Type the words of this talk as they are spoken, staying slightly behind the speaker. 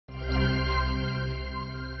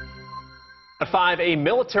At 5, a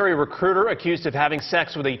military recruiter accused of having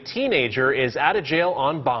sex with a teenager is out of jail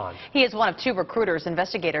on bond. He is one of 2 recruiters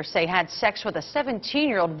investigators say had sex with a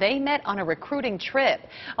 17-year-old they met on a recruiting trip.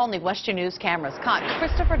 Only WESH 2 News cameras caught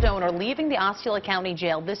Christopher Donor leaving the Osceola County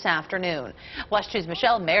Jail this afternoon. WESH 2's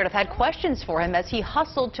Michelle Meredith had questions for him as he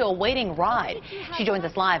hustled to a waiting ride. She joins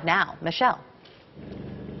us live now. Michelle.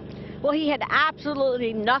 Well, he had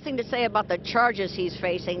absolutely nothing to say about the charges he's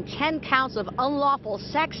facing. 10 counts of unlawful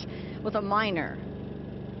sex with a minor.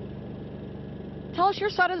 Tell us your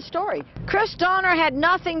side of the story. Chris Donner had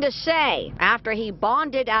nothing to say after he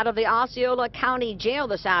bonded out of the Osceola County Jail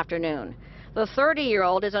this afternoon. The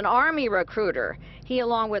 30-year-old is an Army recruiter. He,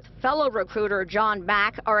 along with fellow recruiter John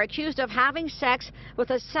Mack, are accused of having sex with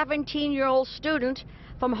a 17-year-old student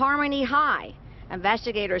from Harmony High.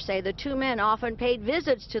 Investigators say the 2 men often paid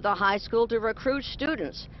visits to the high school to recruit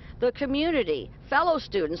students. The community, fellow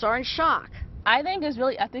students, are in shock. I think it's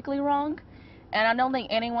really ethically wrong, and I don't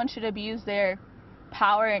think anyone should abuse their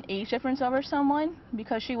power and age difference over someone,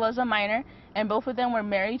 because she was a minor and both of them were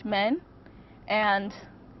married men, and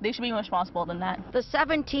they should be more responsible than that. The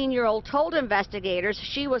 17-year-old told investigators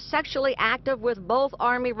she was sexually active with both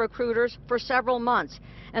Army recruiters for several months,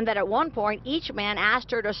 and that at one point each man asked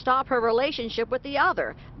her to stop her relationship with the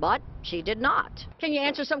other, but she did not. Can you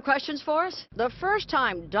answer some questions for us? The first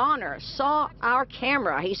time Donner saw our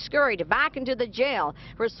camera, he scurried back into the jail,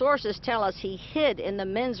 where sources tell us he hid in the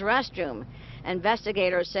men's restroom.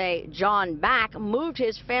 Investigators say John Mack moved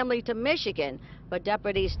his family to Michigan, but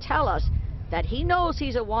deputies tell us that he knows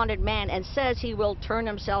he's a wanted man and says he will turn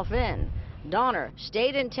himself in. Donner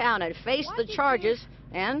stayed in town and faced the charges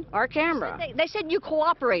and our camera. They said you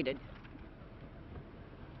cooperated.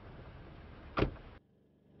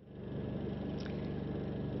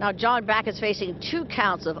 Now John Mack is facing 2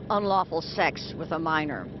 counts of unlawful sex with a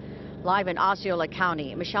minor. Live in Osceola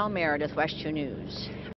County, Michelle Meredith, WESH 2 News.